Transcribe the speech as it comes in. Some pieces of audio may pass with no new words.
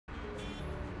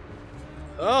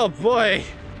Oh boy.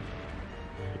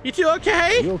 You two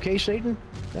okay? You okay, Satan?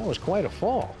 That was quite a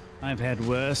fall. I've had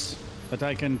worse, but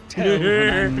I can tell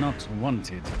when I'm not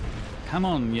wanted. Come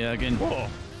on, Jurgen. Oh,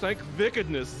 thank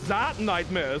wickedness, that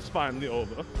nightmare is finally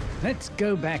over. Let's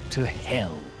go back to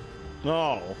hell.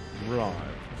 Oh, right.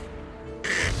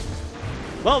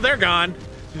 Well, they're gone.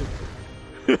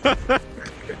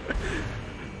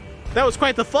 That was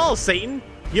quite the fall, Satan.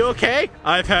 You okay?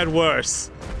 I've had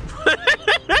worse.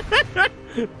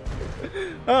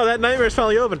 Oh, that nightmare's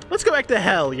finally over. Let's go back to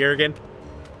hell, Jurgen.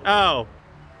 Oh.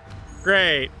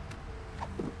 Great.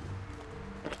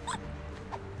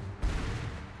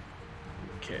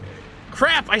 Okay.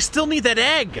 Crap, I still need that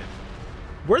egg.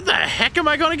 Where the heck am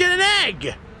I gonna get an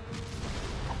egg?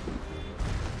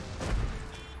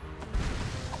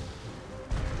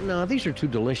 No, these are too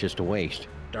delicious to waste.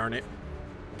 Darn it.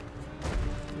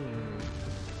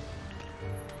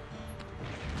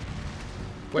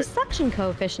 The suction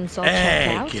coefficient's all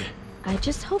Egg. checked out. I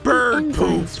just hope Bird the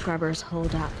enzyme poop. scrubbers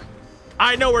hold up.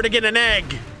 I know where to get an egg.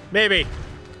 Maybe.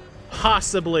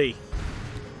 Possibly.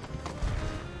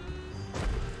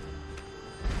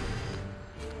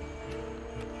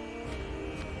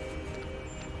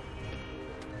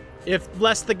 If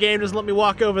less the game doesn't let me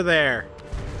walk over there.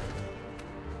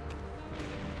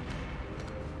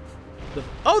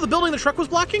 Oh, the building the truck was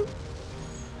blocking?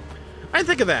 I didn't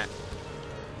think of that.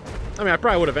 I mean, I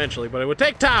probably would eventually, but it would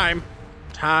take time.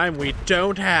 Time we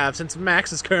don't have, since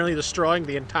Max is currently destroying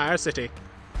the entire city.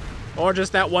 Or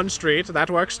just that one street, that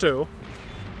works too.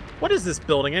 What is this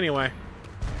building, anyway?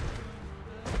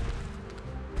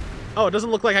 Oh, it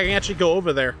doesn't look like I can actually go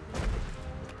over there.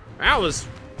 That was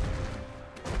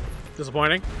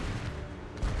disappointing.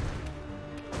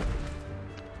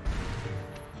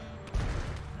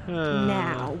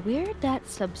 Now, where'd that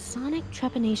subsonic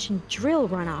trepanation drill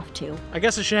run off to? I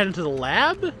guess I should head into the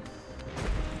lab?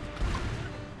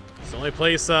 It's the only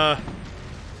place,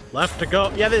 left to go.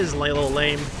 Yeah, that is a little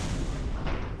lame.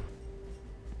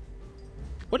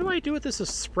 What do I do with this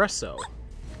espresso?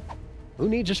 Who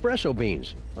needs espresso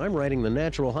beans? I'm riding the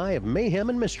natural high of mayhem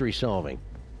and mystery solving.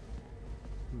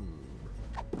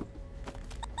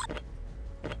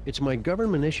 It's my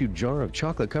government-issued jar of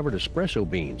chocolate-covered espresso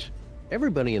beans.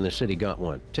 Everybody in the city got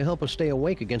one, to help us stay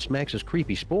awake against Max's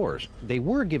creepy spores. They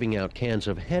were giving out cans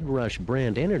of Head Rush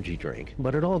brand energy drink,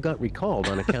 but it all got recalled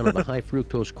on account of the high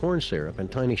fructose corn syrup and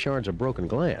tiny shards of broken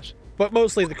glass. But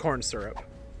mostly the corn syrup.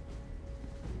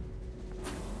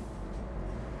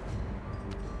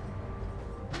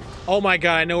 Oh my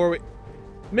god, I know where we...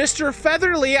 Mr.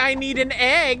 Featherly, I need an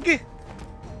egg!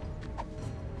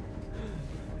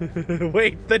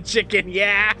 Wait, the chicken,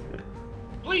 yeah!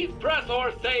 Please press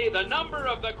or say the number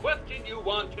of the question you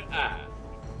want to ask.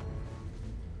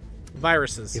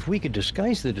 Viruses. If we could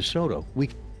disguise the Desoto,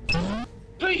 we...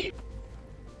 Please!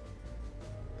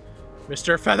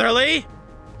 Mr. Featherly?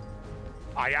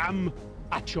 I am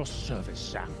at your service,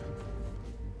 Sam.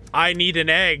 I need an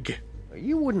egg.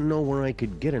 You wouldn't know where I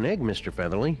could get an egg, Mr.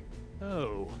 Featherly.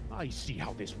 Oh, I see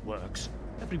how this works.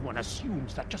 Everyone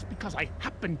assumes that just because I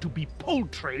happen to be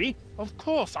poultry, of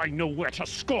course I know where to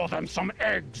score them some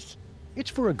eggs. It's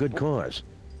for a good cause.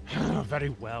 Very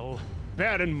well.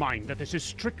 Bear in mind that this is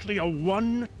strictly a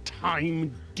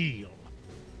one-time deal.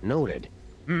 Noted.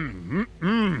 Me.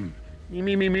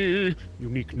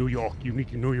 Unique New York,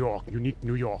 unique New York, unique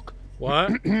New York. What?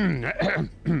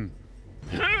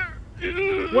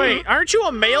 Wait, aren't you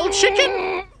a male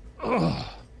chicken?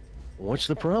 What's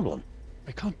the problem?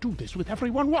 I can't do this with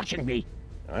everyone watching me.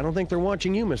 I don't think they're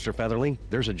watching you, Mr. Featherly.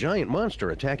 There's a giant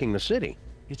monster attacking the city.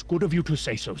 It's good of you to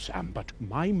say so, Sam, but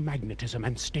my magnetism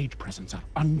and stage presence are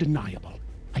undeniable.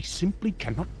 I simply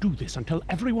cannot do this until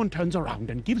everyone turns around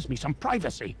and gives me some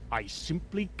privacy. I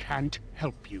simply can't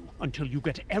help you until you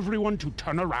get everyone to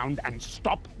turn around and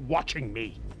stop watching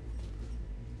me.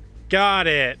 Got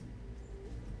it.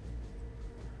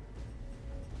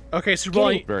 Okay, Super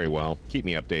Bowl, Very well. Keep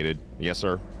me updated. Yes,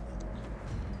 sir.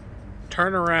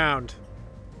 turn around.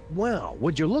 Wow,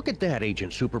 would you look at that,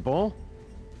 Agent Superball?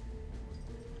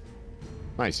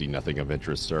 I see nothing of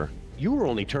interest, sir. You were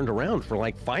only turned around for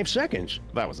like 5 seconds.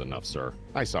 That was enough, sir.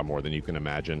 I saw more than you can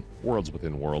imagine. Worlds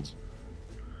within worlds.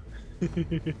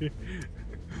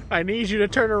 I need you to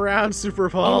turn around, Super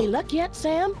Bowl. Any luck yet,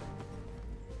 Sam?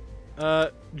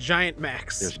 Giant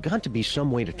Max. There's got to be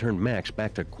some way to turn Max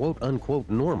back to quote-unquote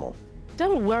normal.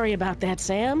 Don't worry about that,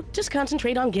 Sam. Just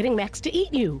concentrate on getting Max to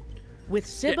eat you. With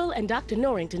Sybil and Dr.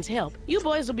 Norrington's help, you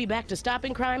boys will be back to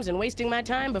stopping crimes and wasting my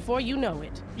time before you know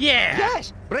it. Yeah!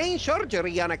 Yes, brain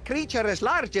surgery on a creature as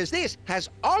large as this has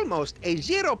almost a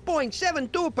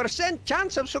 0.72%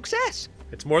 chance of success.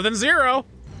 It's more than 0.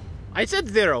 I said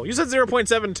 0. You said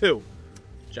 0.72.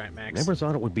 Giant Max. Never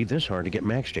thought it would be this hard to get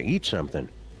Max to eat something.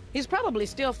 He's probably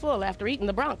still full after eating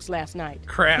the Bronx last night.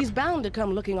 Crap. He's bound to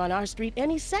come looking on our street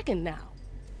any second now.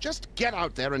 Just get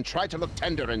out there and try to look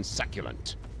tender and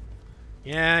succulent.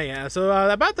 Yeah. So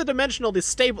about the dimensional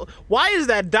destable. Why is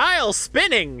that dial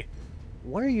spinning?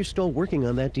 Why are you still working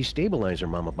on that destabilizer,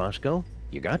 Mama Bosco?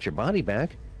 You got your body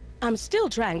back. I'm still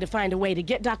trying to find a way to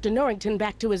get Dr. Norrington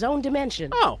back to his own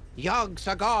dimension. Oh. Yog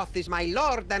Sagoth is my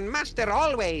lord and master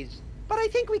always. But I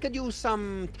think we could use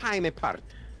some time apart.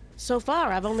 So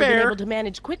far, I've only Fair. been able to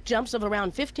manage quick jumps of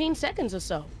around 15 seconds or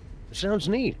so. Sounds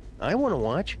neat. I want to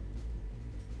watch.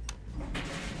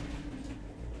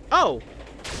 Oh.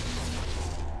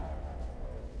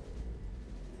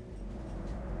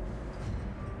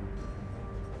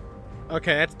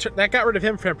 Okay, that got rid of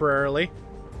him temporarily.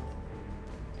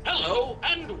 Hello,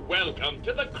 and welcome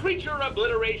to the Creature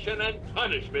Obliteration and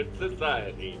Punishment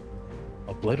Society.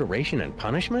 Obliteration and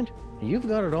punishment? You've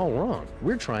got it all wrong.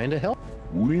 We're trying to help.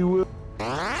 We will.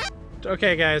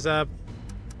 Okay, guys,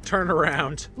 turn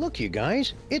around. Look, you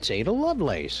guys, it's Ada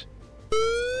Lovelace.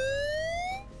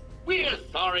 We're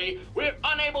sorry, we're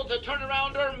unable to turn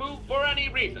around or move for any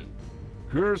reason.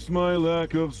 Curse my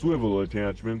lack of swivel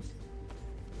attachments.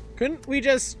 Couldn't we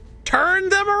just turn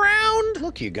them around?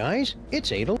 Look, you guys,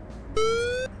 it's Ada.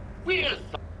 We're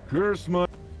Curse my...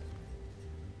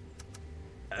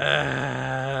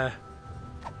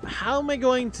 How am I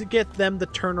going to get them to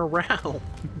turn around?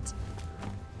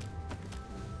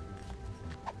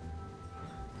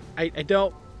 I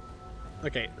don't...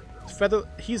 Okay, Feather,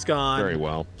 he's gone. Very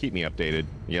well. Keep me updated.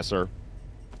 Yes, sir.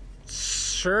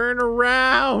 Turn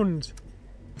around!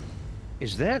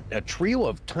 Is that a trio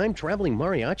of time-traveling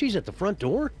mariachis at the front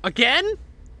door? Again?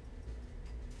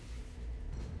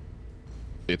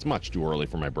 It's much too early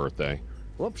for my birthday.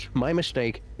 Whoops, my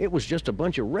mistake. It was just a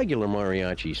bunch of regular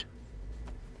mariachis.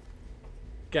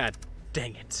 God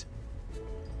dang it.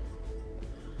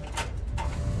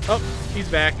 Oh, he's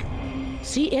back.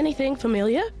 See anything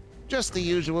familiar? Just the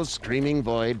usual screaming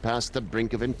void past the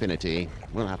brink of infinity.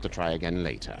 We'll have to try again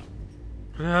later.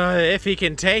 If he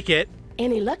can take it.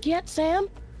 Any luck yet, Sam?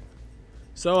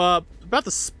 So, about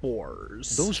the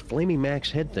spores. Those flaming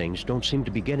Max head things don't seem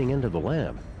to be getting into the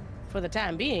lab. For the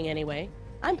time being, anyway.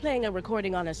 I'm playing a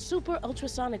recording on a super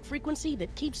ultrasonic frequency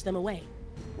that keeps them away.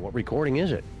 What recording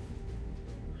is it?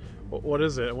 What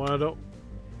is it?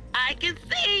 I can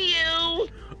see you!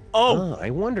 Oh! I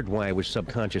wondered why I was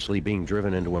subconsciously being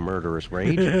driven into a murderous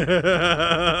rage.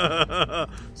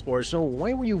 Spores. So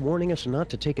why were you warning us not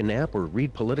to take a nap or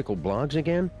read political blogs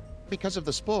again? Because of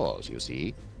the spores, you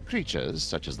see. Creatures,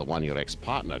 such as the one your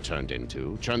ex-partner turned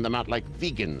into, churn them out like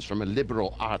vegans from a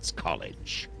liberal arts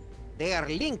college. They are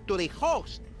linked to the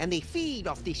host, and they feed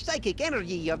off the psychic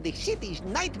energy of the city's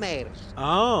nightmares.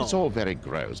 Oh. It's all very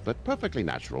gross, but perfectly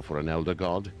natural for an elder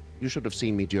god. You should have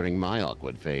seen me during my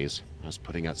awkward phase. Us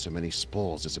putting out so many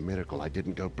spores is a miracle I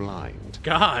didn't go blind.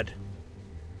 God.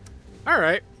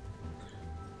 Alright.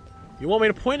 You want me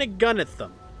to point a gun at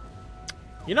them?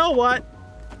 You know what?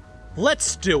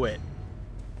 Let's do it.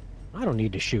 I don't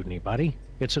need to shoot anybody.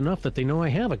 It's enough that they know I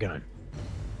have a gun.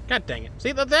 God dang it.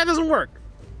 See, that doesn't work.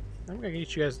 I'm gonna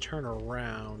get you guys to turn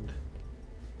around.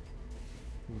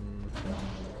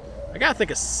 I gotta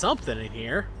think of something in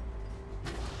here.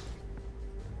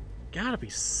 Gotta be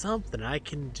something I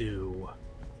can do.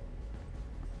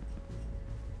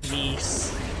 Me,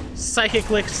 psychic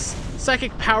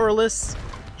powerless,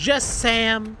 just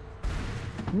Sam,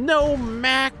 no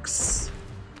Max.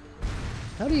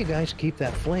 How do you guys keep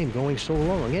that flame going so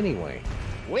long anyway?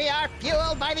 We are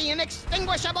fueled by the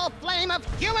inextinguishable flame of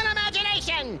human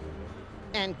imagination!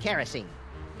 And kerosene.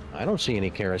 I don't see any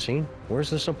kerosene. Where's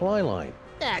the supply line?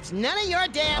 That's none of your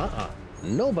damn...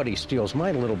 Nobody steals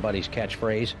my little buddy's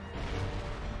catchphrase.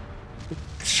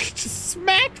 Just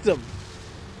smacked him.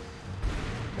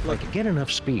 If I could get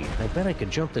enough speed, I bet I could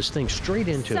jump this thing straight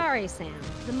into... Sorry, Sam.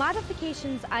 The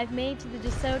modifications I've made to the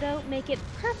Desoto make it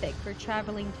perfect for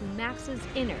traveling through Max's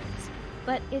innards,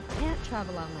 but it can't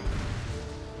travel on land.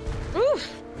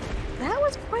 Oof! That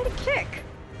was quite a kick.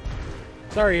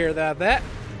 Sorry to hear that.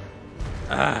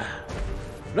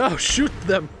 No, shoot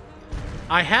them.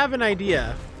 I have an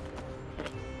idea.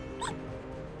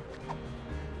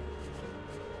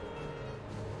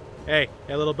 Hey,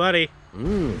 little buddy.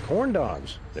 Corn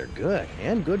dogs. They're good,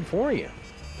 and good for you.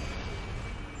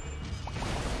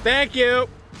 Thank you.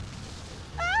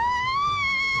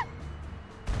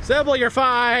 Sybil, you're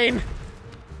fine.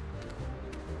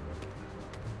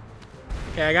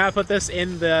 Okay, I gotta put this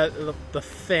in the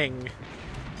thing.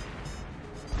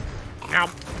 Ow.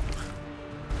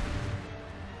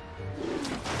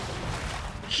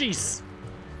 Jeez.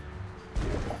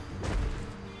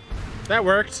 That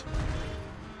worked.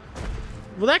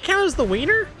 Will that count as the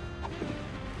wiener?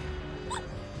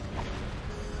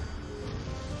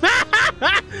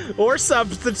 Or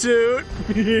substitute.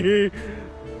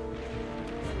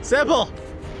 Sybil!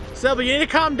 Sybil, you need to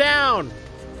calm down.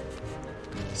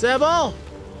 Sybil!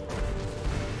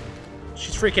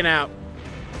 She's freaking out.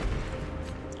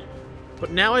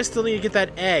 But now I still need to get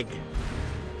that egg.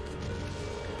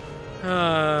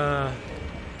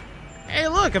 Hey,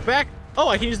 look, a back... Oh,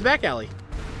 I can use the back alley.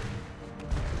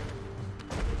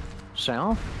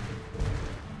 Sal?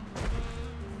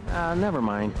 Never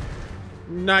mind.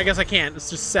 No, I guess I can't. It's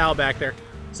just Sal back there.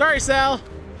 Sorry, Sal!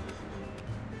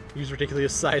 Use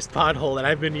ridiculous sized pothole that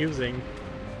I've been using.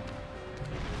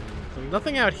 So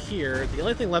nothing out here. The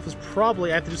only thing left is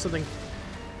probably I have to do something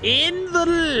in the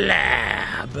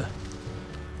lab.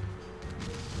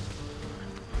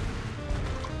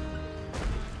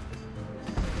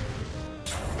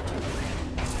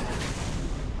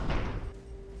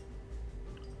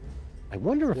 I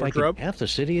wonder if Wardrobe? half the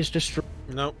city is destroyed.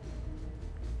 Nope.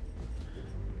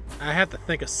 I have to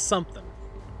think of something.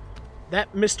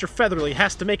 That Mr. Featherly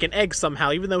has to make an egg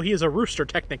somehow, even though he is a rooster,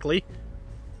 technically.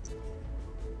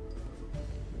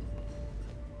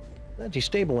 That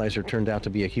destabilizer turned out to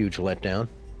be a huge letdown.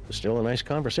 Still a nice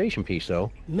conversation piece,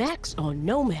 though. Max or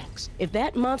no Max, if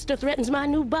that monster threatens my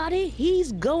new body,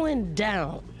 he's going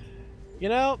down. You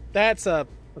know, that's a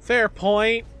fair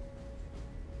point.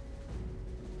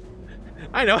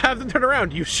 I know, have them turn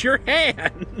around. Use your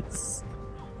hands.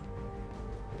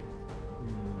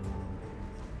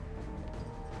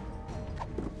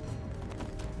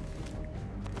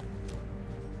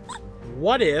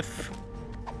 What if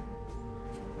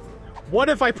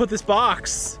I put this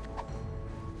box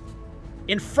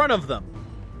in front of them?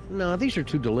 No, these are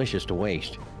too delicious to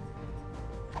waste.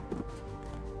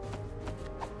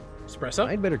 Espresso?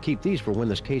 I'd better keep these for when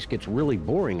this case gets really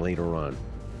boring later on.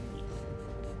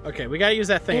 Okay, we gotta use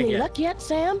that thing Any again. luck yet,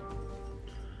 Sam?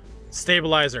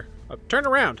 Stabilizer. Turn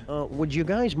around. Would you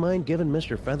guys mind giving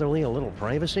Mr. Featherly a little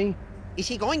privacy? Is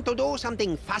he going to do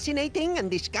something fascinating and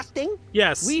disgusting?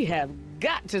 Yes. We have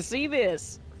got to see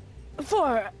this.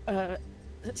 For,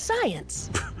 science.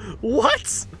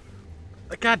 What?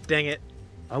 God dang it.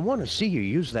 I want to see you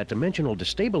use that dimensional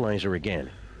destabilizer again.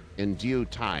 In due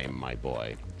time, my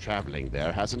boy. Traveling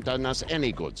there hasn't done us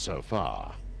any good so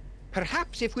far.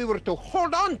 Perhaps if we were to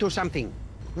hold on to something.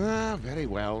 Ah, very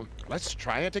well. Let's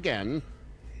try it again.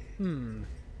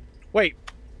 Wait.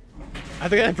 Are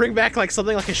they gonna bring back like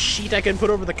something like a sheet I can put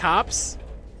over the cops?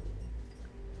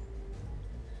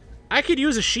 I could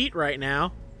use a sheet right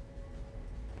now.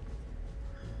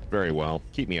 Very well.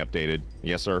 Keep me updated.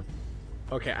 Yes, sir.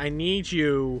 Okay, I need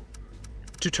you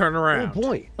to turn around. Oh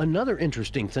boy, another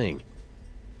interesting thing.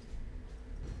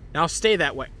 Now stay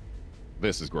that way.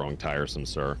 This is growing tiresome,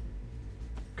 sir.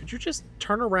 Could you just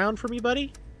turn around for me,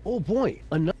 buddy? Oh boy,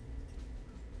 another...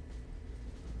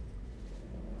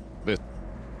 This...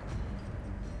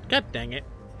 God dang it.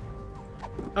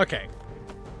 Okay.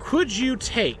 Could you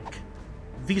take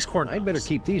these corn dogs? I'd better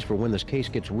keep these for when this case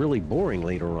gets really boring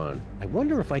later on. I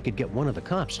wonder if I could get one of the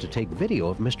cops to take video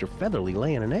of Mr. Featherly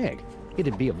laying an egg.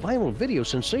 It'd be a viral video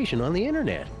sensation on the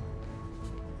internet.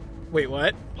 Wait,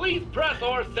 what? Please press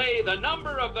or say the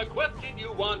number of the question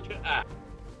you want to ask.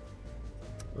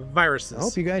 Viruses. I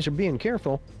hope you guys are being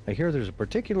careful. I hear there's a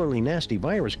particularly nasty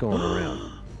virus going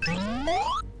around.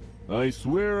 I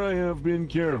swear I have been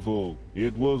careful.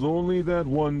 It was only that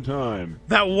one time.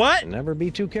 That what? Never be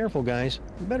too careful, guys.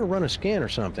 You better run a scan or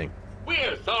something.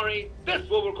 We're sorry. This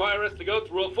will require us to go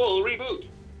through a full reboot.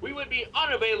 We would be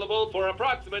unavailable for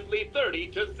approximately 30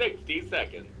 to 60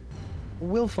 seconds.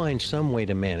 We'll find some way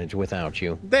to manage without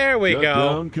you. There we go.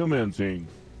 Shutdown commencing.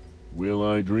 Will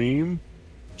I dream?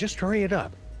 Just hurry it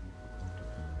up.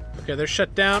 Okay, they're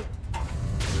shut down.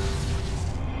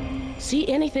 See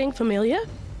anything familiar?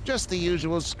 Just the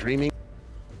usual screaming.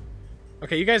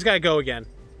 Okay, you guys gotta go again.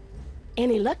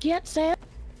 Any luck yet, Sam?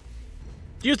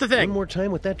 Use the thing. One more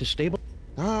time with that destabilizer.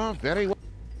 Ah, very well.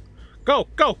 Go,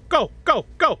 go, go, go,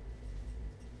 go.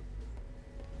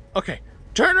 Okay,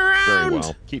 turn around. Very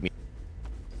well. Keep me...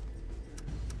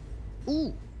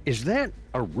 Ooh, is that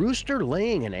a rooster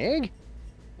laying an egg?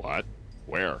 What?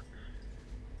 Where?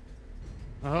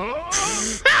 Ah,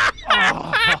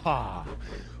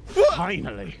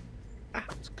 finally!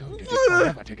 It's going to take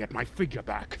forever to get my figure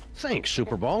back. Thanks,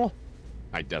 Superball.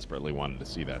 I desperately wanted to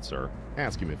see that, sir.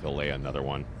 Ask him if he'll lay another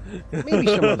one. Maybe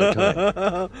some other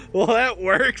time. Well, that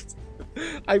worked.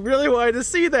 I really wanted to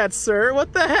see that, sir.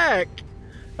 What the heck?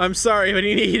 I'm sorry, but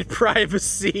you need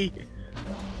privacy.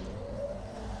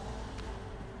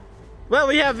 Well,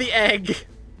 we have the egg.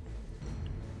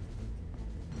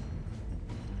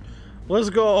 Let's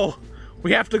go.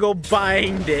 We have to go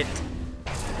bind it.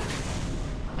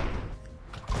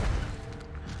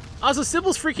 Also,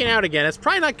 Sybil's freaking out again. It's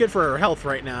probably not good for her health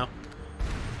right now.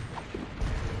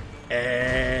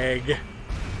 Egg. You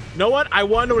know what? I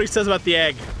want to know what he says about the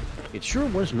egg. It sure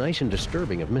was nice and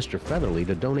disturbing of Mr. Featherly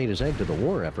to donate his egg to the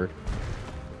war effort.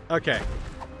 Okay.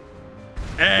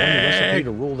 One recipe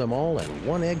to rule them all and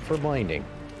one egg for binding.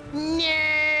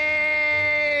 Nerd!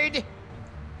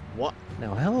 What?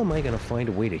 Now, how am I going to find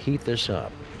a way to heat this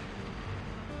up?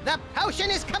 The potion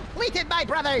is completed, my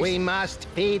brothers! We must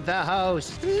feed the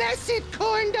host. Blessed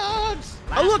corn dogs!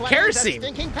 Oh, look, Last one is a kerosene!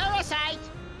 stinking parasite!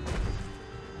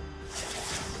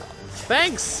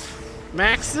 Thanks,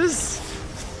 Max's.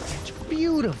 It's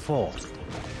beautiful.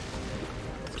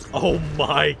 Oh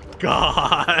my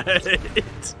god.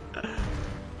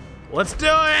 Let's do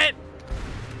it!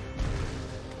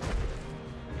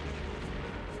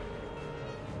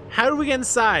 How do we get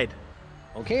inside?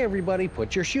 Okay, everybody,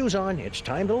 put your shoes on. It's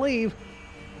time to leave.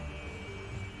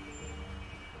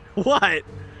 What?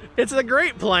 It's a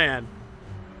great plan.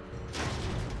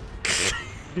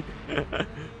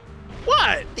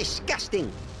 What?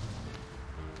 Disgusting.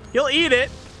 You'll eat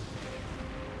it.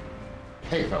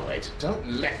 Paperweight, don't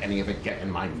let any of it get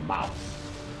in my mouth.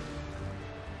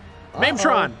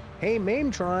 Mametron. Hey,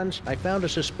 Mametrons, I found a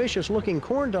suspicious-looking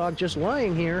corn dog just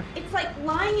lying here. It's like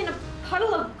lying in a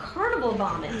puddle of carnival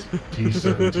vomit.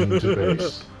 T-17 to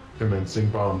base.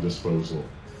 Commencing bomb disposal.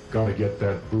 Gotta get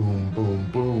that boom, boom,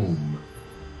 boom.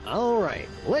 All right,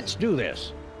 let's do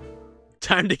this.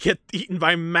 Time to get eaten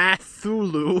by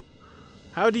Mathulu.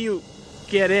 How do you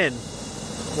get in?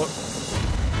 What?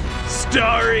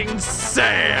 Starring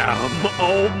Sam!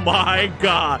 Oh my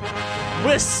god!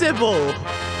 With Sybil!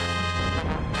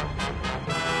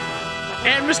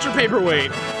 And Mr.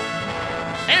 Paperweight!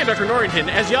 And Dr. Norrington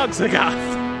as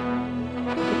Yogg-Sagoth!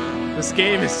 This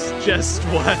game is just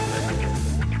what?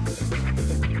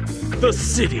 The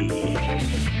city!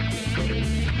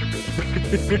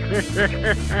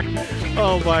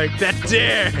 Oh my, that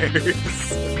dares!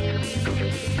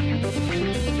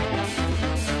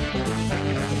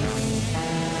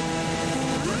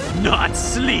 Not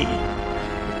sleep!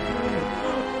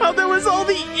 Oh, there was all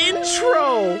the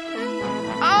intro!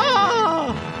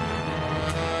 Ah!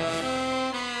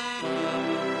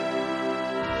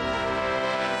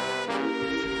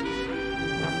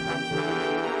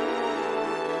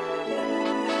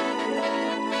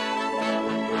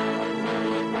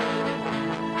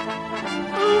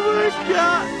 Oh my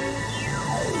god!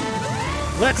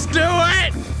 Let's do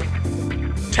it!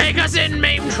 Take us in,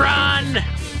 Mametron!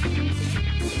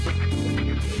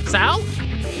 Sal?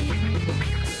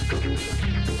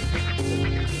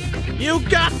 You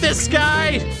got this,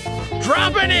 guy!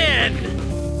 Drop it in!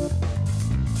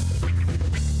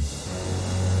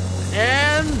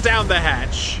 And down the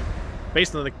hatch.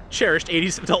 Based on the cherished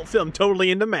 80s adult film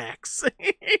Totally Into Max.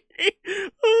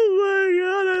 Oh my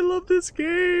god, I love this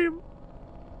game.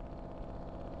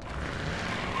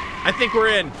 I think we're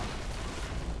in.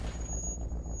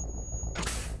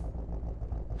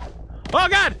 Oh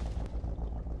god!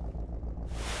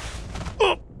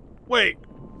 Oh, wait.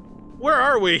 Where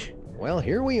are we? Well,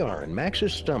 here we are in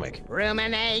Max's stomach.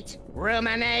 Ruminate,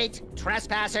 ruminate.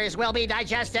 Trespassers will be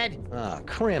digested. Ah,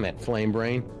 cram it, Flame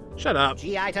Brain. Shut up.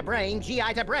 GI to brain,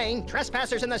 GI to brain.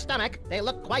 Trespassers in the stomach. They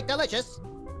look quite delicious.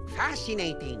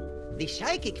 Fascinating. The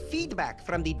psychic feedback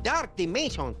from the dark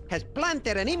dimension has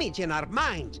planted an image in our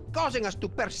minds, causing us to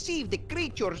perceive the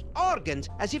creature's organs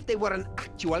as if they were an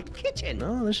actual kitchen.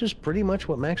 No, this is pretty much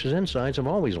what Max's insides have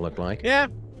always looked like. Yeah.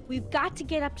 We've got to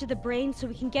get up to the brain so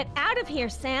we can get out of here,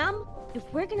 Sam. If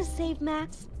we're gonna save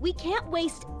Max, we can't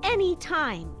waste any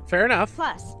time. Fair enough.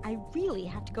 Plus, I really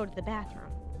have to go to the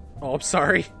bathroom. Oh, I'm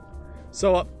sorry.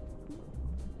 So,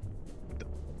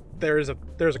 there's a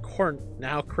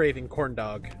now craving corn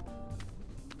dog.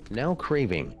 Now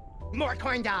craving. More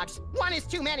corn dogs. One is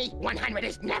too many. 100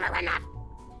 is never enough.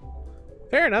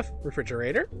 Fair enough.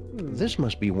 Refrigerator. This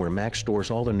must be where Max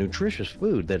stores all the nutritious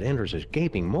food that enters his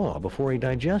gaping maw before he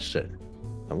digests it.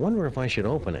 I wonder if I should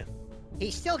open it.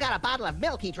 He's still got a bottle of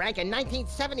milk he drank in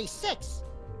 1976.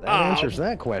 That answers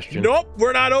that question. Nope,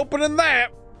 we're not opening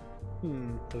that.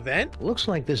 Vent? Looks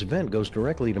like this vent goes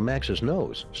directly to Max's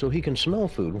nose, so he can smell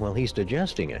food while he's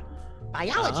digesting it.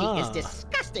 Biology is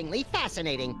disgustingly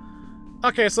fascinating.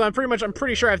 Okay, so I'm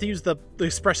pretty sure I have to use the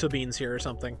espresso beans here or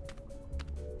something.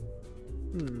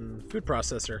 Food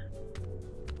processor.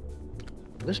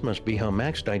 This must be how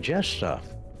Max digests stuff.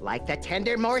 Like the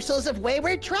tender morsels of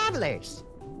wayward travelers.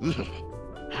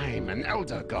 I'm an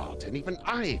elder god, and even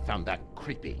I found that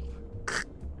creepy.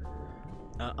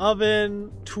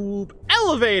 Oven, tube,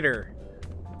 elevator.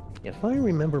 If I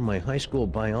remember my high school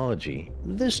biology,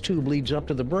 this tube leads up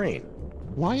to the brain.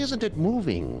 Why isn't it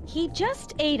moving? He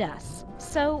just ate us,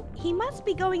 so he must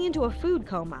be going into a food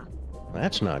coma.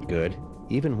 That's not good.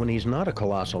 Even when he's not a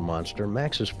colossal monster,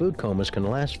 Max's food comas can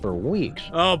last for weeks.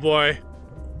 Oh boy.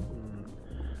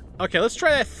 Okay, let's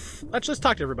try that. Let's just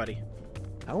talk to everybody.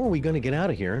 How are we going to get out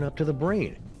of here and up to the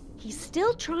brain? He's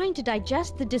still trying to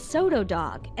digest the Desoto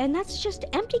dog, and that's just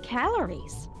empty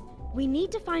calories. We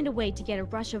need to find a way to get a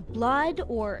rush of blood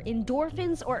or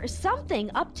endorphins or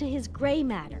something up to his gray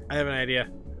matter. I have an idea.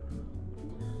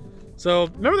 So,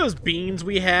 remember those beans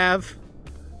we have?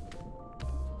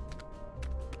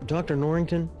 Dr.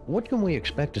 Norrington, what can we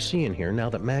expect to see in here now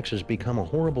that Max has become a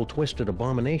horrible, twisted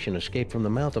abomination escaped from the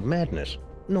mouth of madness?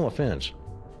 No offense.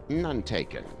 None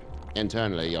taken.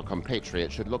 Internally, your compatriot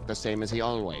should look the same as he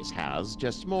always has,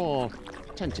 just more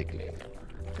tentacly.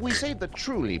 We save the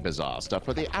truly bizarre stuff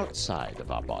for the outside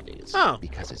of our bodies. Oh.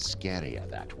 Because it's scarier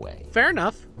that way. Fair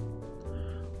enough.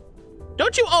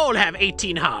 Don't you all have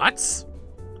 18 hearts?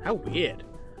 How weird.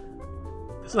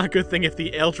 That's not a good thing if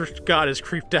the eldritch god is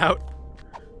creeped out.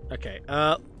 Okay,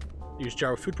 use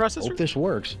jar with food processor? Hope this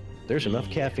works. There's enough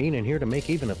caffeine in here to make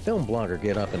even a film blogger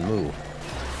get up and move.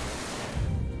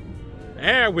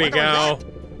 There we go.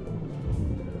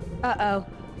 Uh-oh.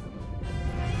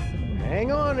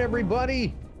 Hang on,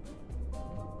 everybody.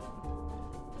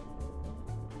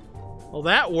 Well,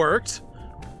 that worked.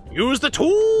 Use the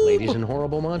tool! Ladies and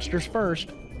horrible monsters first.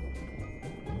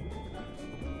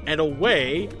 And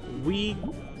away we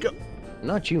go.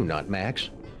 Not you, not Max.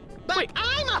 But wait.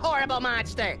 I'm a horrible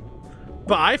monster!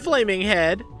 Bye, Flaming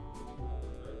Head.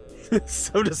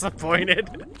 So disappointed.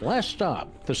 Last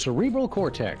stop, the cerebral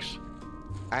cortex.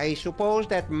 I suppose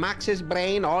that Max's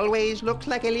brain always looks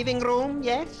like a living room,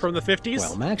 yes? From the 50s?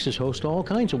 Well, Max is host to all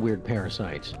kinds of weird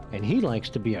parasites, and he likes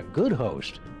to be a good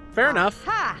host. Fair enough.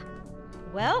 Ha!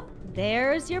 Well,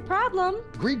 there's your problem.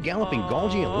 Greed galloping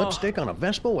Galgi and lipstick on a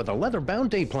Vespa with a leather-bound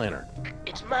day planner.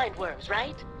 It's mind worms,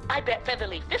 right? I bet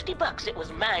Featherly $50 it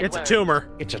was mind It's worms. a tumor.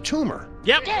 It's a tumor.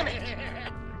 Yep. Damn it!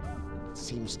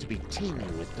 Seems to be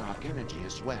teeming with dark energy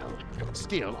as well.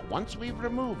 Still, once we've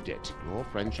removed it, your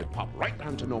friend should pop right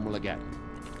down to normal again.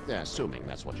 Assuming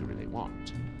that's what you really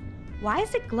want. Why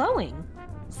is it glowing?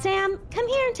 Sam, come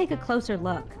here and take a closer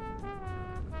look.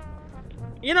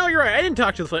 You know, you're right. I didn't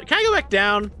talk to the flip. Can I go back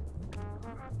down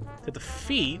to the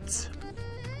feet?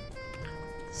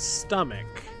 Stomach.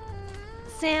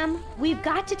 Sam, we've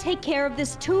got to take care of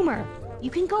this tumor. You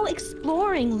can go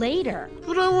exploring later.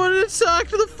 But I wanted to talk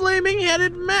to the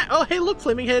flaming-headed Max. Oh, hey, look,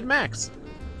 flaming-headed Max.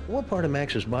 What part of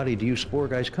Max's body do you spore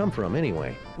guys come from,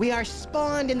 anyway? We are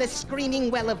spawned in the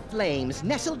screaming well of flames,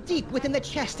 nestled deep within the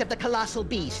chest of the colossal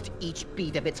beast, each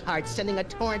beat of its heart sending a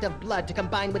torrent of blood to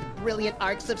combine with brilliant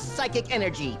arcs of psychic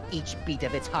energy, each beat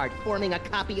of its heart forming a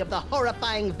copy of the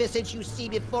horrifying visage you see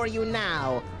before you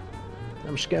now.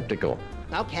 I'm skeptical.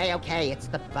 Okay, it's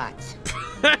the butt.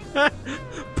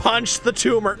 Punch the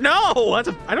tumor. No! I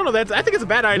don't know. I think it's a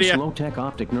bad idea. This low-tech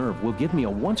optic nerve will give me a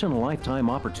once-in-a-lifetime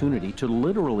opportunity to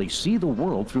literally see the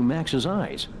world through Max's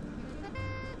eyes.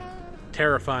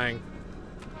 Terrifying.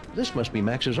 This must be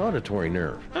Max's auditory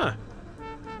nerve. Huh.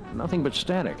 Nothing but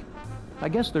static. I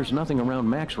guess there's nothing around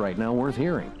Max right now worth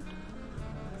hearing.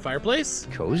 Fireplace?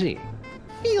 Cozy.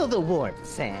 Feel the warmth,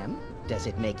 Sam. Does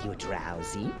it make you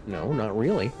drowsy? No, not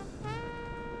really.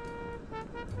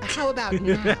 How about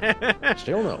now?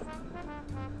 Still no.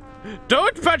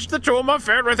 Don't punch the tumor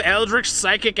filled with eldritch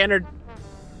psychic energy.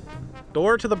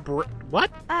 Door to the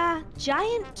what?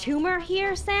 Giant tumor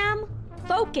here, Sam?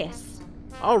 Focus.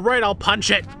 All right, I'll punch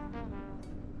it.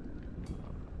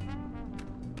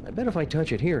 I bet if I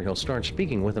touch it here, he'll start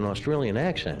speaking with an Australian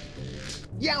accent.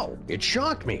 Yow! It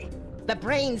shocked me. The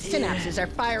brain's synapses are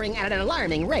firing at an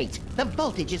alarming rate. The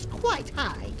voltage is quite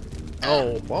high.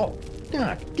 Oh, whoa.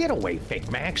 God, get away,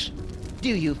 fake Max. Do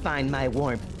you find my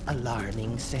warmth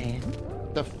alarming, Sam?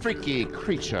 The freaky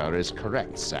creature is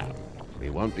correct, Sam. We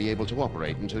won't be able to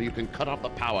operate until you can cut off the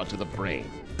power to the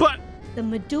brain. But the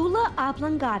medulla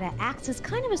oblongata acts as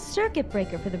kind of a circuit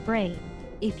breaker for the brain.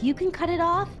 If you can cut it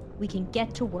off, we can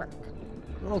get to work.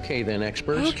 Okay then,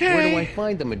 experts. Okay. Where do I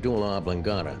find the medulla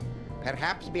oblongata?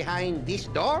 Perhaps behind this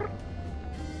door?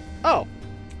 Oh.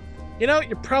 You know,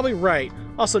 you're probably right.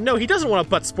 Also, no, he doesn't want a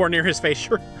butt spore near his face.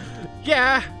 Sure.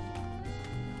 Yeah.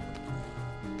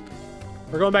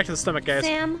 We're going back to the stomach, guys.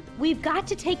 Sam, we've got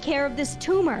to take care of this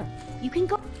tumor. You can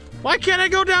go... Why can't I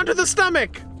go down to the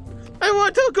stomach? I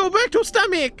want to go back to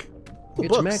stomach. It's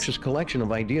books. Max's collection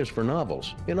of ideas for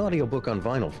novels, in audiobook on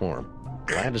vinyl form.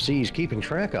 Glad to see he's keeping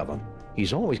track of them.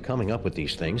 He's always coming up with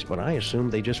these things, but I assume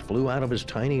they just flew out of his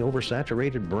tiny,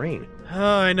 oversaturated brain.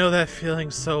 Oh, I know that feeling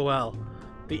so well.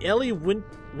 The Ellie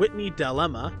Whitney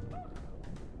dilemma.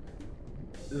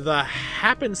 The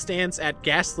happenstance at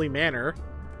Ghastly Manor.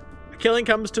 A killing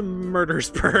comes to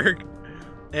Murdersburg.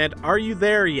 And are you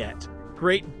there yet?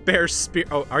 Great Bear Spirit.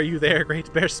 Oh, are you there,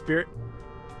 Great Bear Spirit?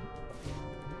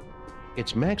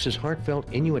 It's Max's heartfelt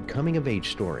Inuit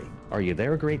coming-of-age story. Are you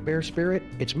there, Great Bear Spirit?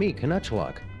 It's me,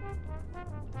 Canuchlok.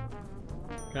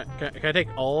 Can I take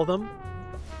all of them?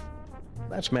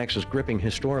 That's Max's gripping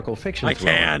historical fiction I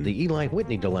thriller, can. The Eli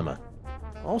Whitney Dilemma.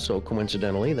 Also,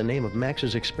 coincidentally, the name of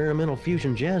Max's experimental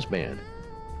fusion jazz band.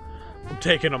 I'm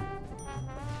taking them.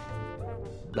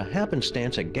 The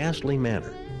Happenstance at Ghastly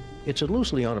Manor. It's a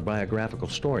loosely autobiographical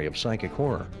story of psychic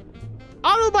horror.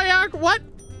 What?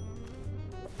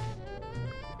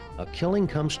 A killing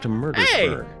comes to Murdersburg.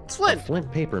 Hey, it's Flint. A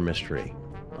Flint paper mystery.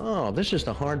 Oh, this is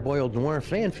the hard-boiled noir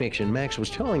fan fiction Max was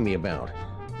telling me about.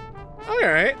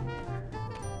 Alright.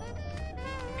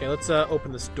 Okay, let's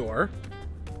open this door.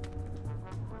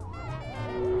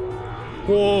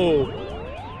 Whoa!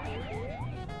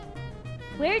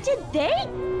 Where did they?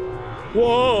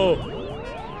 Whoa!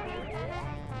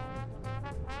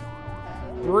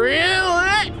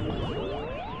 Really?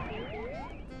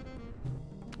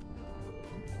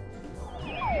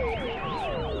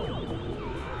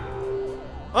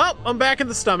 Oh, I'm back in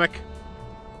the stomach.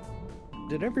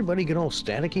 Did everybody get all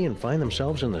staticky and find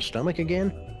themselves in the stomach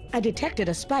again? I detected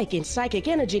a spike in psychic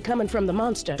energy coming from the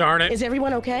monster. Darn it. Is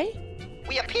everyone okay?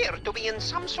 We appear to be in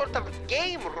some sort of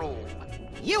game room.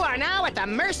 You are now at the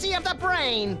mercy of the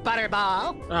brain,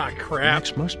 Butterball. Ah, crap.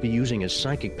 Max must be using his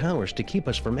psychic powers to keep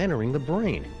us from entering the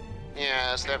brain.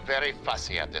 Yes, they're very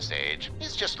fussy at this age.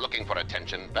 He's just looking for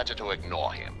attention. Better to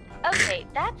ignore him. Okay,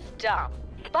 that's dumb.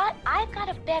 But I've got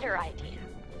a better idea.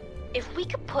 If we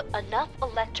could put enough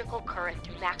electrical current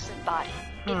through Max's body,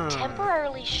 it'd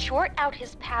temporarily short out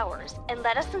his powers and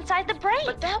let us inside the brain.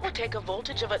 But that would take a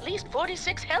voltage of at least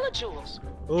 46 hellijoules.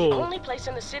 Ooh. The only place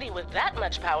in the city with that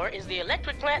much power is the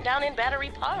electric plant down in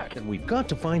Battery Park. And we've got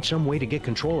to find some way to get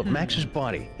control of Max's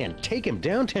body and take him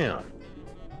downtown.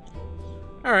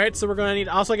 Alright, so we're gonna need...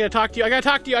 Also, I gotta talk to you. I gotta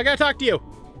talk to you!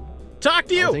 Talk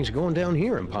to you! How things going down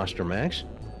here, Imposter Max?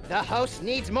 The host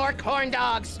needs more corn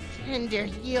dogs. Tender,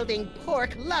 yielding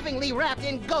pork lovingly wrapped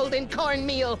in golden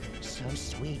cornmeal. So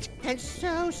sweet and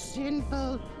so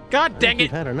simple. God dang it!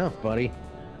 You've had enough, buddy.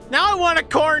 Now I want a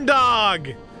corn dog!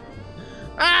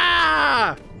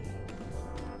 Ah! Do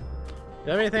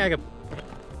you have anything I can...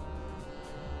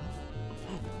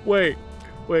 Wait,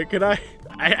 can I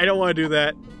don't want to do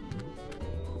that.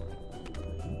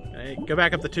 Hey, go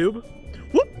back up the tube.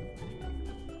 Whoop!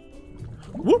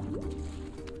 Whoop!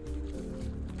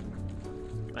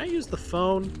 Can I use the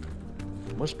phone?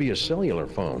 Must be a cellular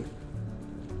phone.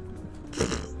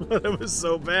 That was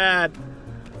so bad.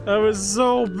 That was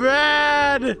so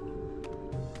bad!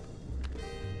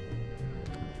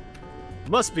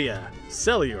 Must be a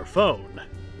cellular phone.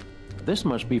 This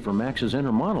must be for Max's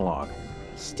inner monologue.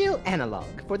 Still analog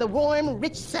for the warm,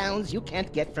 rich sounds you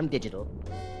can't get from digital.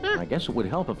 I guess it would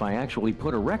help if I actually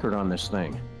put a record on this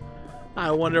thing. I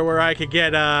wonder where I could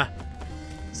get,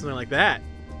 something like that.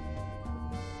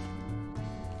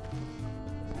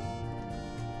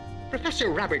 Professor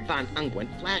Robert von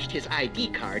Unguent flashed his ID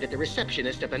card at the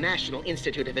receptionist of the National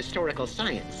Institute of Historical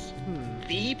Science.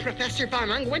 The Professor von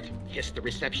Unguent? hissed the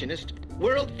receptionist.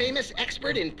 World-famous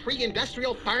expert in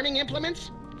pre-industrial farming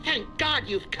implements? Thank God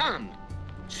you've come!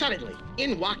 Suddenly,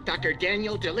 in walked Dr.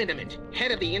 Daniel Delinament,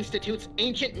 head of the Institute's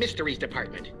Ancient Mysteries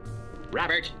Department.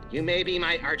 Robert, you may be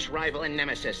my arch-rival and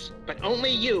nemesis, but only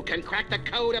you can crack the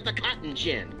code of the cotton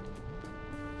gin.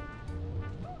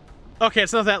 Okay,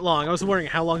 it's not that long. I was wondering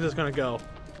how long this is gonna go.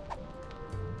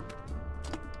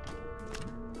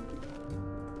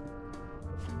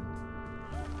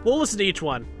 We'll listen to each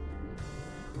one.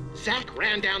 Zack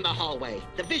ran down the hallway.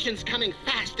 The vision's coming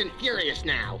fast and furious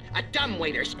now. A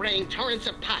dumbwaiter spraying torrents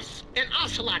of pus. An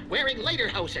ocelot wearing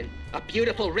lederhosen. A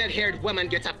beautiful red-haired woman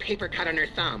gets a paper cut on her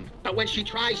thumb. But when she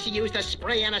tries to use the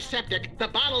spray antiseptic, the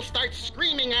bottle starts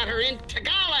screaming at her in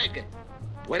Tagalog.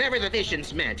 Whatever the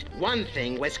visions meant, one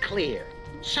thing was clear.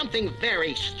 Something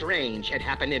very strange had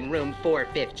happened in room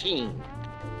 415.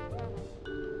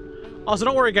 Also,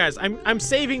 don't worry, guys. I'm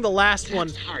saving the last one.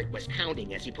 His heart was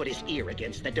pounding as he put his ear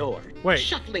against the door. Wait.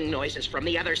 Shuffling noises from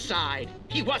the other side.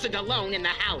 He wasn't alone in the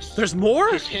house. There's more?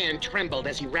 His hand trembled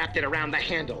as he wrapped it around the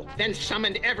handle, then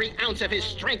summoned every ounce of his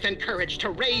strength and courage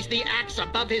to raise the axe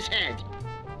above his head.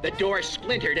 The door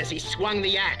splintered as he swung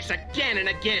the axe again and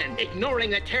again, ignoring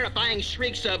the terrifying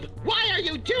shrieks of, "Why are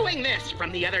you doing this?"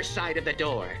 from the other side of the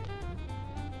door.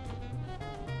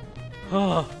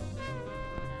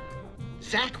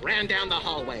 Zack ran down the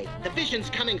hallway. The vision's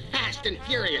coming fast and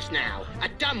furious now. A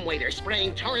dumbwaiter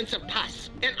spraying torrents of pus.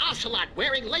 An ocelot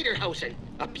wearing lederhosen.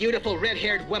 A beautiful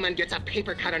red-haired woman gets a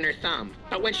paper cut on her thumb.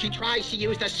 But when she tries to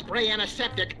use the spray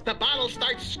antiseptic, the bottle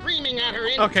starts screaming at her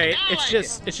in Okay, Tagalog.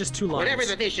 it's just 2 lines. Whatever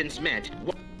the visions meant.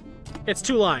 It's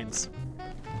 2 lines.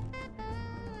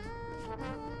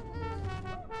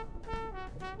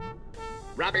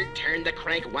 Robert turned the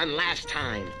crank one last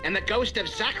time, and the ghost of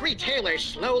Zachary Taylor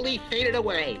slowly faded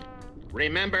away.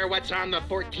 Remember what's on the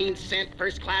 14-cent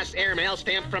first-class airmail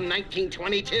stamp from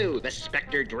 1922? The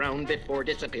Spectre droned before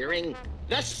disappearing.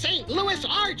 The St. Louis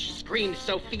Arch! Screamed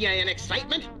Sophia in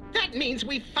excitement. That means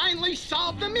we finally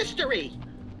solved the mystery!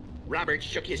 Robert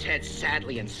shook his head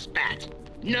sadly and spat.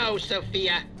 No,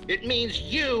 Sophia. It means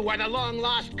you are the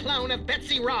long-lost clone of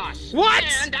Betsy Ross. What?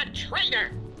 And a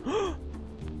traitor!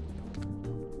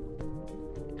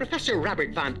 Professor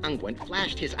Robert von Unguent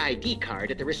flashed his ID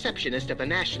card at the receptionist of the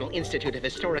National Institute of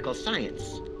Historical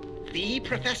Science. The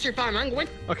Professor von Unguent?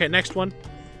 Okay, next one.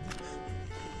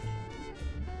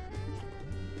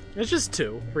 It's just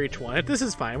 2 for each one. This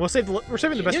is fine. We're saving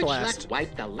the best for last.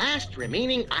 Wiped the last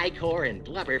remaining ichor and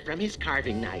blubber from his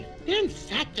carving knife, then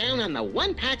sat down on the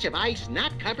one patch of ice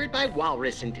not covered by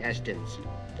walrus intestines.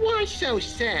 Why so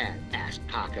sad? Asked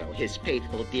Paco, his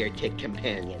faithful deer-tick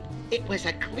companion. It was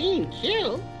a clean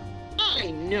kill.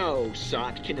 I know,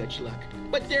 sobbed Knutschluck,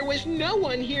 but there was no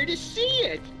one here to see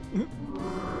it.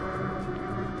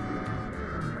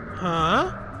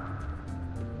 Huh?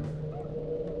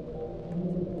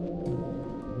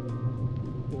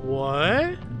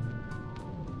 What?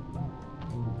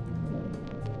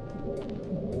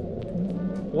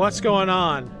 What's going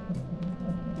on?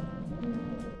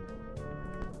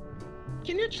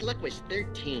 Knutschluck was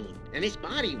 13, and his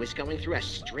body was going through a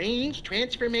strange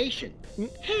transformation.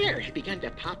 Hair had begun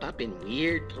to pop up in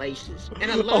weird places,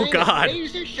 and a line of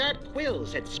razor-sharp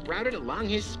quills had sprouted along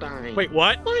his spine. Wait,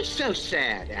 what? Why so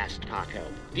sad? Asked Paco.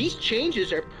 These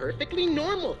changes are perfectly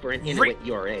normal for an Inuit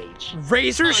your age.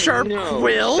 Razor-sharp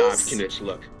quills? Sobbed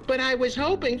Knutschluck. But I was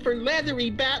hoping for leathery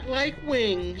bat-like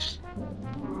wings.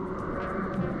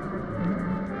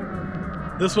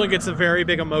 This one gets a very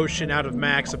big emotion out of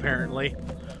Max, apparently.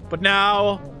 But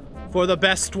now, for the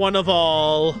best one of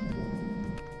all.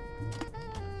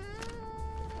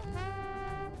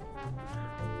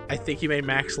 I think he made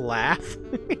Max laugh.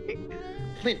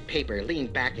 Flint Paper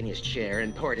leaned back in his chair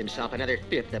and poured himself another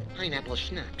fifth of pineapple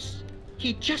schnapps.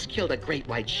 He'd just killed a great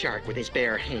white shark with his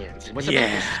bare hands and was about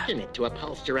to spin it to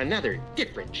upholster another,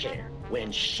 different chair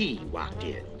when she walked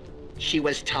in. She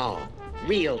was tall,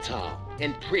 real tall,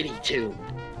 and pretty too.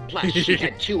 Plus, she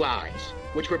had 2 eyes,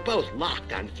 which were both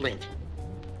locked on Flint.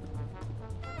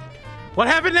 What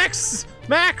happened next,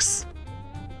 Max?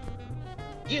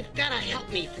 You've gotta help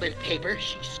me, Flint Paper,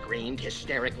 she screamed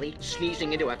hysterically,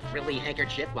 sneezing into a frilly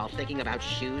handkerchief while thinking about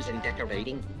shoes and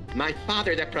decorating. My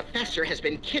father, the professor, has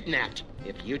been kidnapped.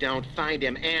 If you don't find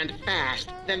him, and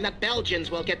fast, then the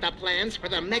Belgians will get the plans for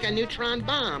the mega-neutron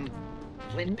bomb.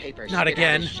 Flint Paper Not spit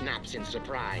again. out his schnapps in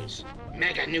surprise.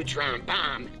 Mega-neutron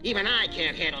bomb? Even I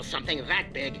can't handle something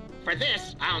that big. For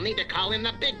this, I'll need to call in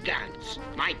the big guns.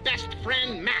 My best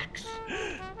friend, Max.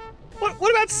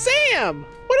 What about Sam?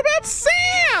 What about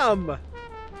Sam?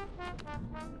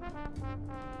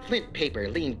 Flint Paper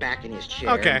leaned back in his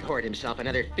chair and poured himself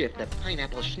another fifth of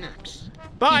pineapple schnapps.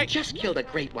 Bye. He just killed a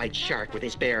great white shark with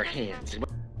his bare hands.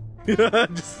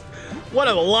 What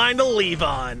a line to leave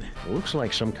on. Looks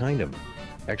like some kind of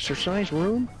exercise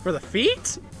room? For the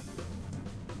feet?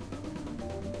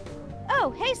 Oh,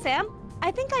 hey, Sam. I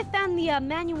think I found the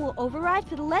manual override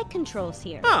for the leg controls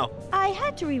here. Oh. I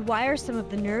had to rewire some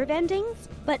of the nerve endings,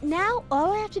 but now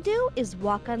all I have to do is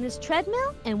walk on this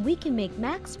treadmill, and we can make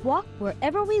Max walk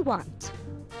wherever we want.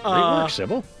 Great work,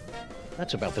 Sybil.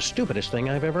 That's about the stupidest thing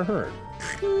I've ever heard.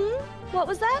 What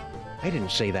was that? I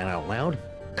didn't say that out loud.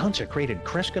 Consecrated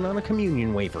Kreskin on a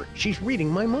communion wafer. She's reading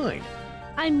my mind.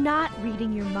 I'm not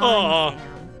reading your mind, Sam.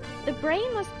 The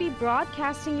brain must be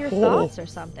broadcasting your thoughts or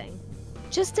something.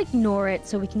 Just ignore it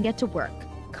so we can get to work.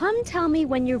 Come tell me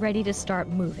when you're ready to start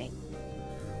moving.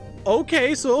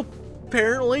 Okay, so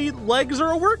apparently legs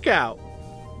are a workout.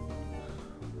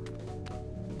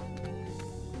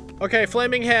 Okay,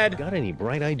 Flaming Head. Got any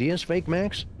bright ideas, Fake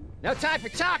Max? No time for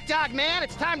talk, dog man.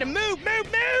 It's time to move, move,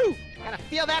 move! Gotta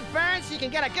feel that burn so you can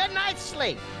get a good night's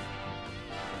sleep.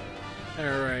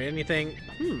 Alright, anything...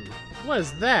 what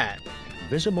is that?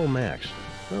 Visible Max.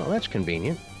 Oh, that's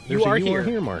convenient. There's are a you here. are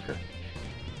here marker.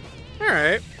 All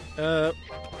right.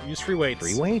 Use free weights.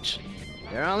 Free weights?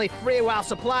 They're only free while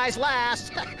supplies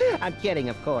last. I'm kidding,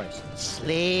 of course.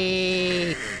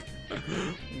 Sleep.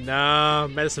 Nah,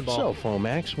 medicine ball. So,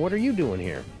 Fomax, what are you doing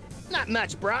here? Not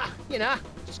much, brah. You know,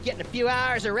 just getting a few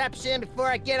hours of reps in before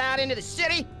I get out into the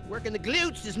city. Working the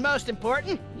glutes is most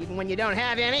important, even when you don't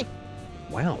have any.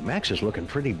 Wow, Max is looking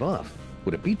pretty buff.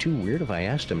 Would it be too weird if I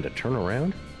asked him to turn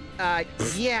around?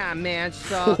 Yeah, man,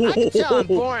 so I can tell I'm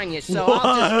boring you, so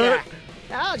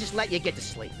I'll just let you get to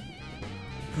sleep.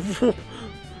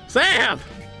 Sam!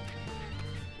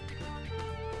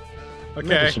 Okay.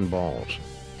 Medicine balls.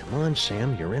 Come on,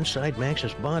 Sam, you're inside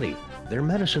Max's body. They're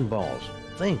medicine balls.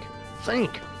 Think.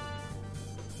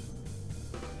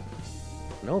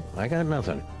 Nope, I got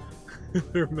nothing.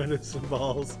 They're medicine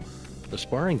balls. The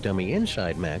sparring dummy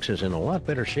inside Max is in a lot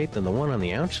better shape than the one on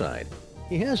the outside.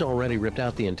 He has already ripped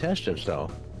out the intestines, though.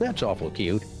 That's awful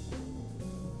cute.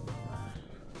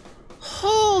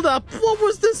 Hold up! What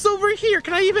was this over here?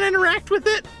 Can I even interact with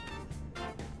it?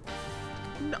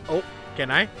 No. Oh,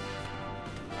 can I?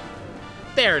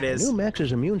 There it is. I knew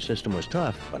Max's immune system was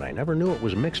tough, but I never knew it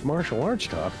was mixed martial arts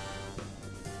tough.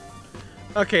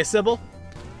 Okay, Sybil.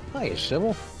 Hi,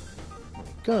 Sybil.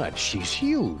 God, she's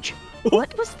huge.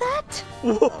 What was that?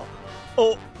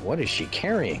 Oh. What is she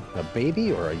carrying? A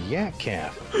baby or a yak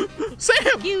calf? Sam!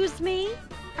 Excuse me?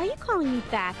 Are you calling me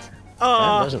fat?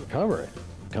 That doesn't cover it.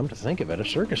 Come to think of it, a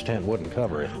circus tent wouldn't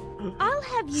cover it. I'll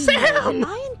have you Sam! know that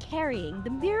I am carrying the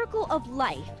miracle of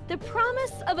life, the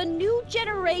promise of a new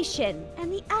generation,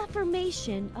 and the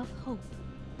affirmation of hope.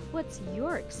 What's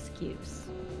your excuse?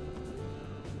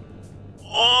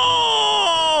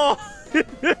 Oh!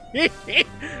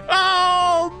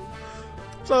 Oh!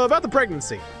 So about the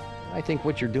pregnancy. I think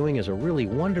what you're doing is a really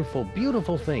wonderful,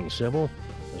 beautiful thing, Sybil.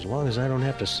 As long as I don't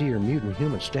have to see your mutant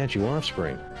human statue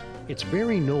offspring. It's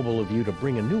very noble of you to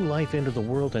bring a new life into the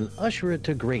world and usher it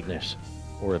to greatness.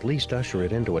 Or at least usher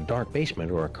it into a dark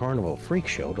basement or a carnival freak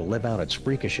show to live out its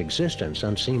freakish existence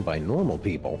unseen by normal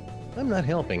people. I'm not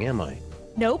helping, am I?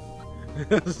 Nope.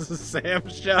 Sam,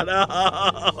 shut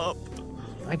up.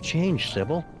 I've changed,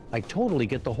 Sybil. I totally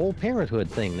get the whole parenthood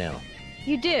thing now.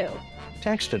 You do?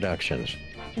 Tax deductions.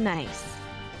 Nice.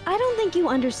 I don't think you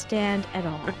understand at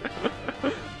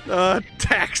all.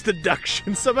 Tax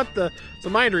deductions. So about the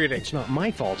mind reading. It's not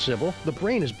my fault, Sybil. The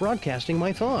brain is broadcasting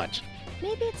my thoughts.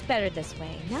 Maybe it's better this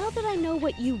way, now that I know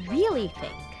what you really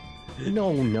think.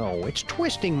 No, it's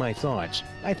twisting my thoughts.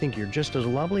 I think you're just as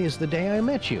lovely as the day I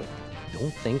met you.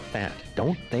 Don't think that.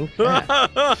 Don't think that.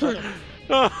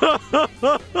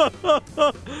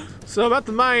 So about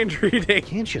the mind reading.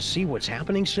 Can't you see what's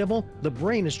happening, Sybil? The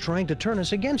brain is trying to turn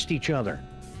us against each other.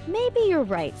 Maybe you're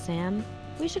right, Sam.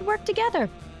 We should work together.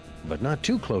 But not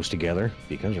too close together,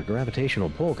 because her gravitational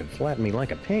pull could flatten me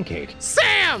like a pancake.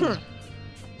 Sam!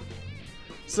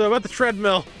 So about the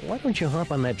treadmill. Why don't you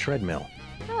hop on that treadmill?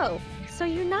 Oh, so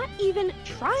you're not even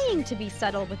trying to be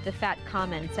subtle with the fat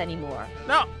comments anymore.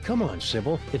 No. Come on,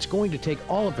 Sybil. It's going to take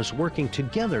all of us working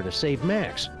together to save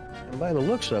Max. And by the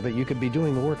looks of it, you could be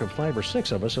doing the work of 5 or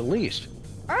 6 of us at least.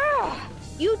 Ugh!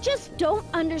 You just don't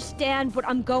understand what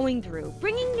I'm going through,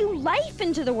 bringing new life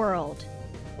into the world.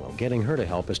 Well, getting her to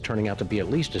help is turning out to be at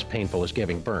least as painful as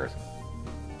giving birth.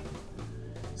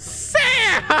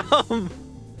 Sam!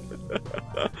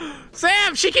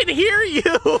 Sam, she can hear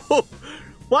you!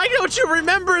 Why don't you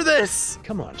remember this?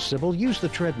 Come on, Sybil, use the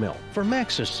treadmill, for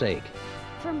Max's sake.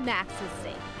 For Max's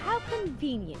sake, how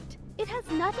convenient. It has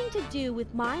nothing to do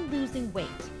with my losing weight.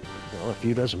 Well, a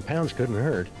few dozen pounds couldn't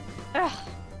hurt. Ugh,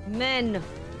 men.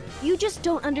 You just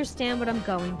don't understand what I'm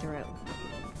going through.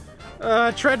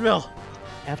 Treadmill.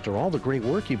 After all the great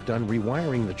work you've done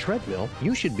rewiring the treadmill,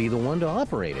 you should be the one to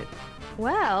operate it.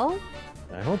 Well...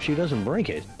 I hope she doesn't break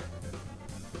it.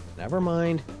 Never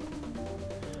mind.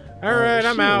 All right,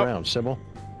 I'm out. See you around, Sybil.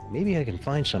 Maybe I can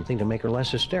find something to make her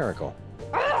less hysterical.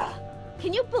 Ugh!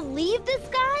 Can you believe this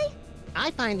guy?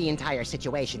 I find the entire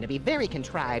situation to be very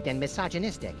contrived and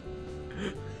misogynistic.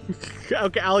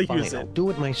 Okay, I'll Fine, use I'll it.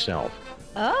 do it myself.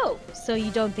 Oh, so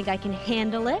you don't think I can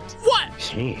handle it? What?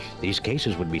 Gee, these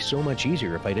cases would be so much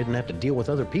easier if I didn't have to deal with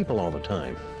other people all the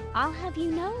time. I'll have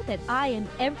you know that I am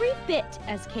every bit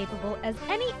as capable as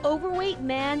any overweight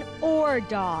man or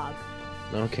dog.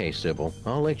 Okay, Sybil,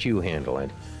 I'll let you handle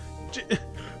it.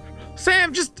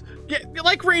 Sam, just...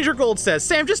 like Ranger Gold says,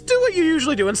 Sam, just do what you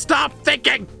usually do and stop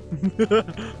thinking!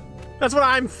 That's what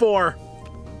I'm for.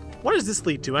 What does this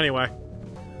lead to, anyway?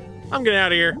 I'm getting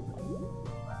out of here.